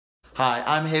Hi,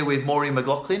 I'm here with Maureen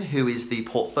McLaughlin, who is the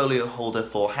portfolio holder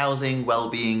for housing,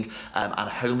 wellbeing and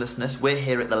homelessness. We're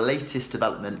here at the latest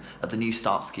development of the New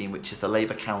Start scheme, which is the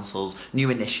Labour Council's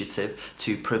new initiative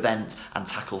to prevent and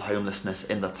tackle homelessness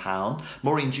in the town.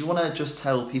 Maureen, do you want to just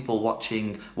tell people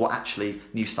watching what actually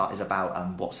New Start is about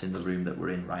and what's in the room that we're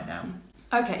in right now?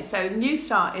 Okay, so New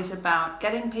Start is about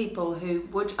getting people who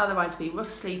would otherwise be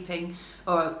rough sleeping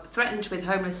or threatened with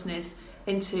homelessness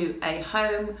into a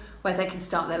home where they can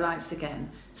start their lives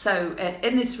again. So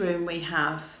in this room we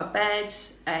have a bed,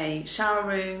 a shower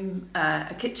room,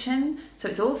 a kitchen, so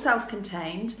it's all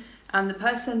self-contained, and the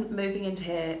person moving into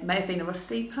here may have been a rough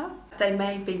sleeper. They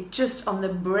may be just on the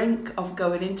brink of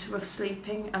going into rough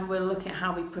sleeping, and we're looking at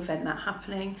how we prevent that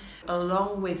happening.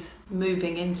 Along with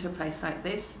moving into a place like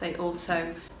this, they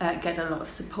also get a lot of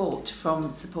support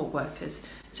from support workers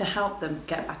to help them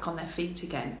get back on their feet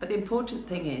again. But the important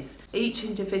thing is each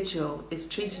individual is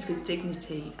treated with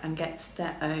dignity and gets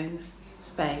their own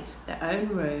space, their own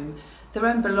room, their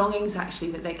own belongings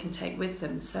actually that they can take with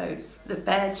them. So the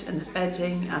bed and the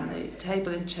bedding and the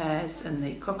table and chairs and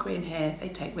the crockery in here, they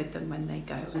take with them when they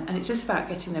go. And it's just about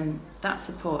getting them that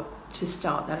support to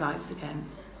start their lives again.